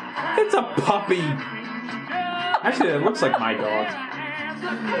 It's a puppy. Actually, it looks like my dog.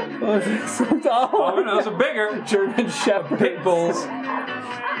 Oh, no, those are bigger. German Shepherd. Pit bulls.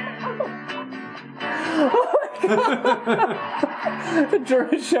 The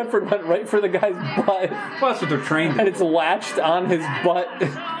German Shepherd went right for the guy's butt. Well, that's what they're trained to. And it's latched on his butt.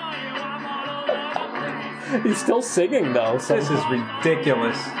 He's still singing, though. So. This is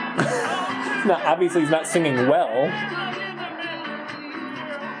ridiculous. Obviously, he's not singing well.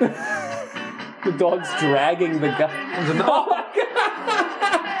 The dog's dragging the guy. Oh my God!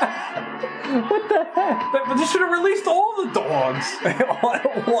 What the heck? But they should have released all the dogs. All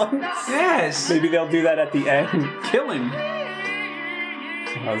at once? Yes. Maybe they'll do that at the end. Kill him.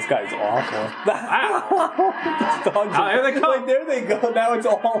 Oh, this guy's awful. This dog's here they come. Like, there they go. Now it's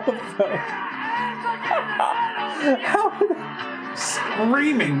all of them.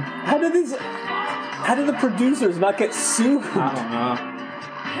 Screaming. How did the producers not get sued? I don't know.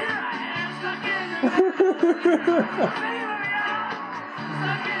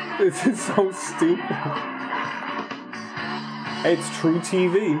 This is so stupid. Hey, it's True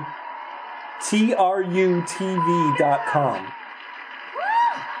TV. TRUTV.com.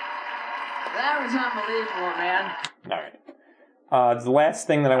 That was unbelievable, man. All right. The last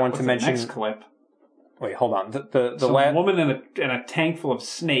thing that I want to mention. Next clip. Wait, hold on. The Some woman in a tank full of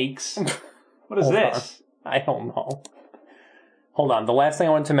snakes. What is this? I don't know. Hold on. The last thing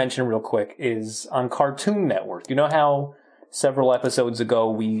I want to mention real quick is on Cartoon Network. You know how several episodes ago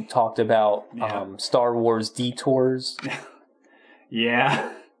we talked about Star Wars detours?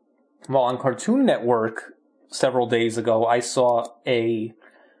 Yeah. Well, on Cartoon Network several days ago, I saw a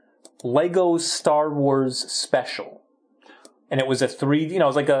Lego Star Wars special. And it was a 3D, it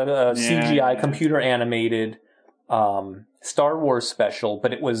was like a CGI computer animated Star Wars special,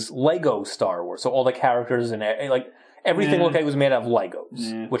 but it was Lego Star Wars. So all the characters and everything looked like it was made out of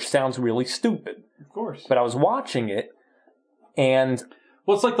Legos, which sounds really stupid. Of course. But I was watching it, and...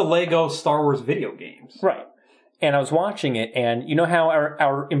 Well, it's like the Lego Star Wars video games. Right. And I was watching it, and you know how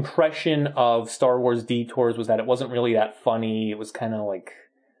our impression of Star Wars Detours was that it wasn't really that funny. It was kind of like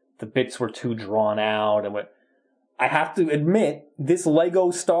the bits were too drawn out. And I have to admit, this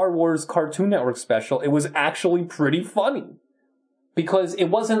Lego Star Wars Cartoon Network special, it was actually pretty funny. Because it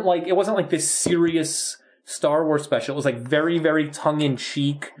wasn't like this serious Star Wars special. It was like very, very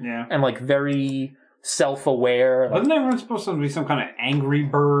tongue-in-cheek and like very self-aware. Wasn't there supposed to be some kind of Angry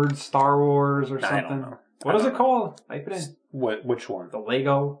Bird Star Wars or something? I don't know. What is it called? Type it in. Which one? The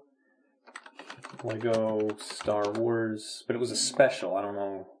Lego Star Wars, but it was a special. I don't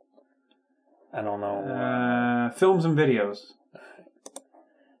know. Films and videos.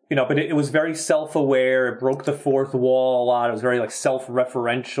 But it was very self-aware. It broke the fourth wall a lot. It was very like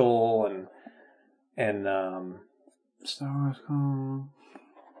self-referential and Star Wars.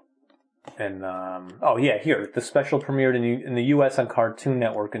 And here the special premiered in the U.S. on Cartoon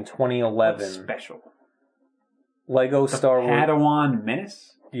Network in 2011. What's special? Lego Star Wars Padawan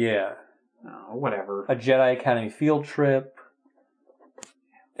Menace? Yeah. Oh, whatever. A Jedi Academy field trip.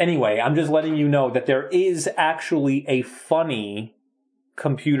 Anyway, I'm just letting you know that there is actually a funny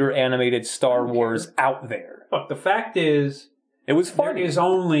computer animated Star Wars out there. Look, the fact is, it was funny. There is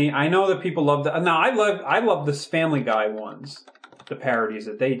only, I know that people love the. No, I love the Family Guy ones, the parodies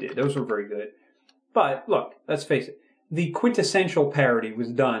that they did. Those were very good. But look, let's face it, the quintessential parody was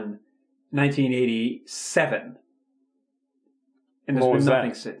done 1987. And there's been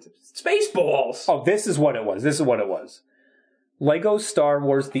nothing since. Spaceballs! Oh, this is what it was. Lego Star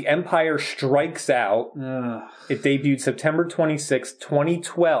Wars The Empire Strikes Out. It debuted September 26,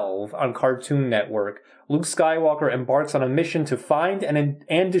 2012 on Cartoon Network. Luke Skywalker embarks on a mission to find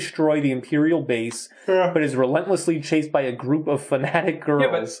and destroy the Imperial base, but is relentlessly chased by a group of fanatic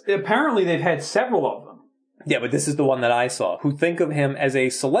girls. Yeah, but apparently they've had several of them. Yeah, but this is the one that I saw, who think of him as a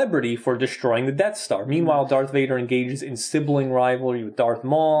celebrity for destroying the Death Star. Meanwhile, Darth Vader engages in sibling rivalry with Darth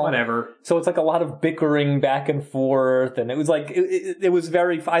Maul. Whatever. So it's like a lot of bickering back and forth, and it was like, it was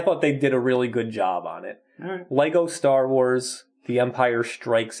very, I thought they did a really good job on it. All right. Lego Star Wars, The Empire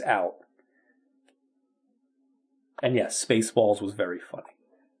Strikes Out. And yes, Spaceballs was very funny.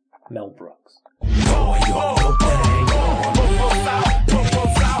 Mel Brooks.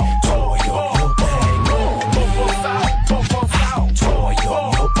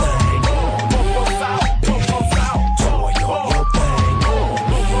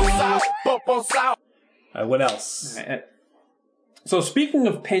 what else? So speaking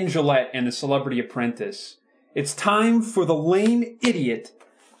of Penn Jillette and the Celebrity Apprentice, it's time for the lame idiot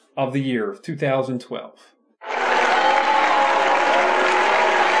of the year of 2012.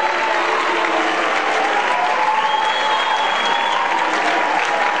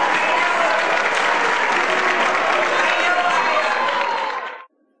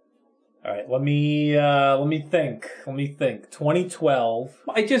 All right, let me think. 2012.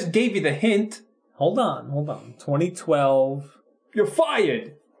 I just gave you the hint. Hold on. 2012. You're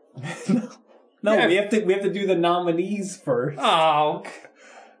fired. No, yeah. we have to do the nominees first. Oh.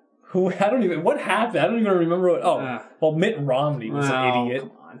 What happened? I don't even remember well, Mitt Romney was an idiot.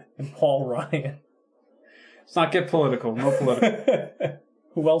 Come on. And Paul Ryan. Let's not get political. No political.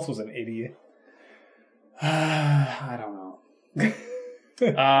 Who else was an idiot? I don't know.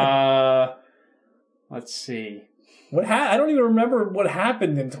 Let's see. I don't even remember what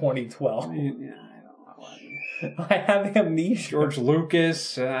happened in 2012. I have amnesia. George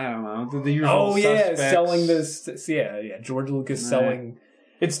Lucas, I don't know, the usual suspects. Selling this. Yeah. George Lucas selling.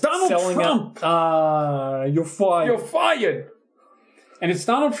 It's Donald Trump. You're fired. You're fired. And it's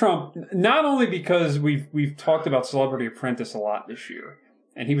Donald Trump, not only because we've talked about Celebrity Apprentice a lot this year,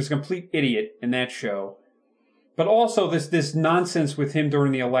 and he was a complete idiot in that show, but also this nonsense with him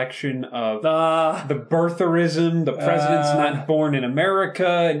during the election of the birtherism, the president's not born in America,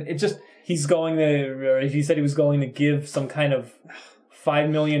 and it just... He said he was going to give some kind of $5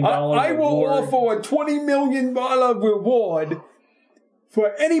 million I will reward. offer a $20 million reward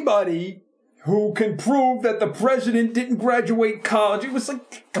for anybody who can prove that the president didn't graduate college. It was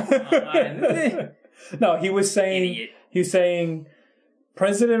like, come on. No, he was saying,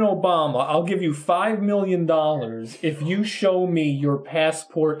 President Obama, I'll give you $5 million if you show me your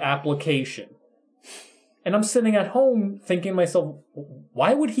passport application. And I'm sitting at home thinking to myself,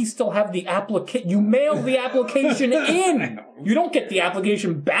 why would he still have the application? You mail the application in. You don't get the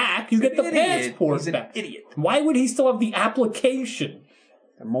application back. You get the passport back. He's an idiot. Why would he still have the application?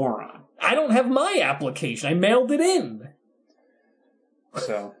 A moron. I don't have my application. I mailed it in.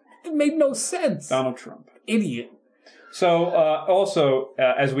 So it made no sense. Donald Trump. Idiot. So also,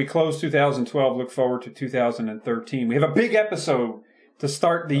 as we close 2012, look forward to 2013. We have a big episode to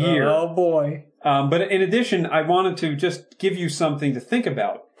start the year. Oh, boy. But in addition, I wanted to just give you something to think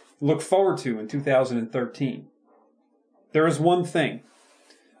about, look forward to in 2013. There is one thing.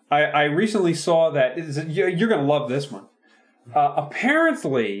 I recently saw that, you're going to love this one.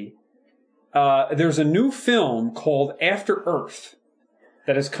 Apparently, there's a new film called After Earth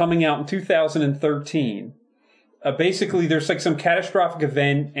that is coming out in 2013. Basically, there's like some catastrophic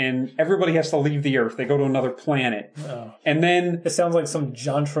event, and everybody has to leave the Earth. They go to another planet, and then it sounds like some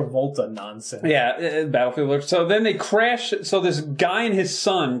John Travolta nonsense. Yeah, Battlefield Earth. So then they crash. So this guy and his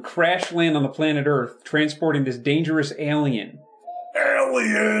son crash land on the planet Earth, transporting this dangerous alien.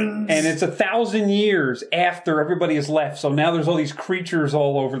 Aliens! And it's 1,000 years after everybody has left. So now there's all these creatures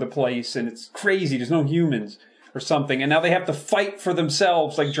all over the place, and it's crazy. There's no humans or something, and now they have to fight for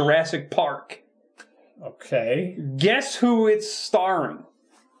themselves, like Jurassic Park. Okay. Guess who it's starring?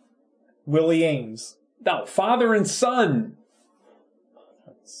 Willie Ames. No, father and son.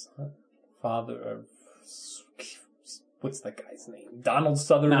 Father. What's that guy's name? Donald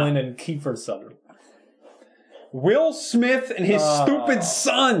Sutherland and Kiefer Sutherland. Will Smith and his stupid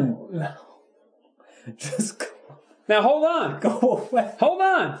son. No. Just go. Now hold on. Go away. Hold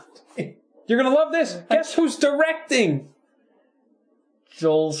on. You're going to love this. Guess who's directing?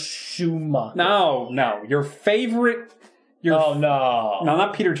 Joel Schumacher. No. Your favorite. No,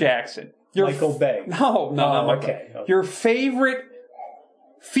 not Peter Jackson. Michael Bay. No, not Michael. Okay. Your favorite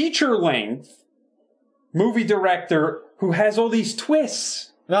feature-length movie director who has all these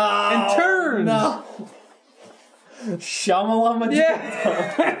twists and turns. No. Shyamalama Ding Dong.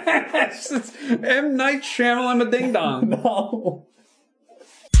 Yes, it's M. Night Shyamalama Ding Dong. No.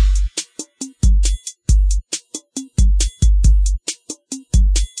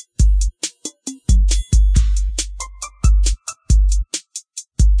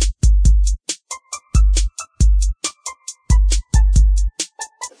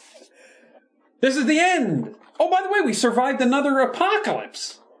 This is the end. Oh, by the way, we survived another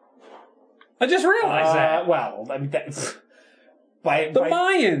apocalypse. I just realized that. Well, I mean, the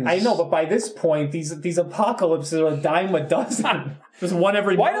Mayans. I know, but by this point, these apocalypses are a dime a dozen. There's one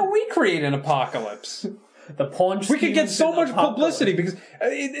every. Why don't we create an apocalypse? The Paunch. We could get so much publicity because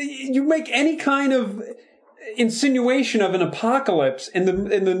you make any kind of insinuation of an apocalypse, and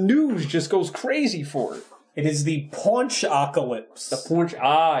the news just goes crazy for it. It is the Paunch-ocalypse. The Paunch.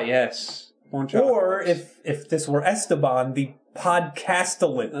 Yes. Or if this were Esteban, the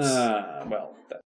Podcastalypse. Well.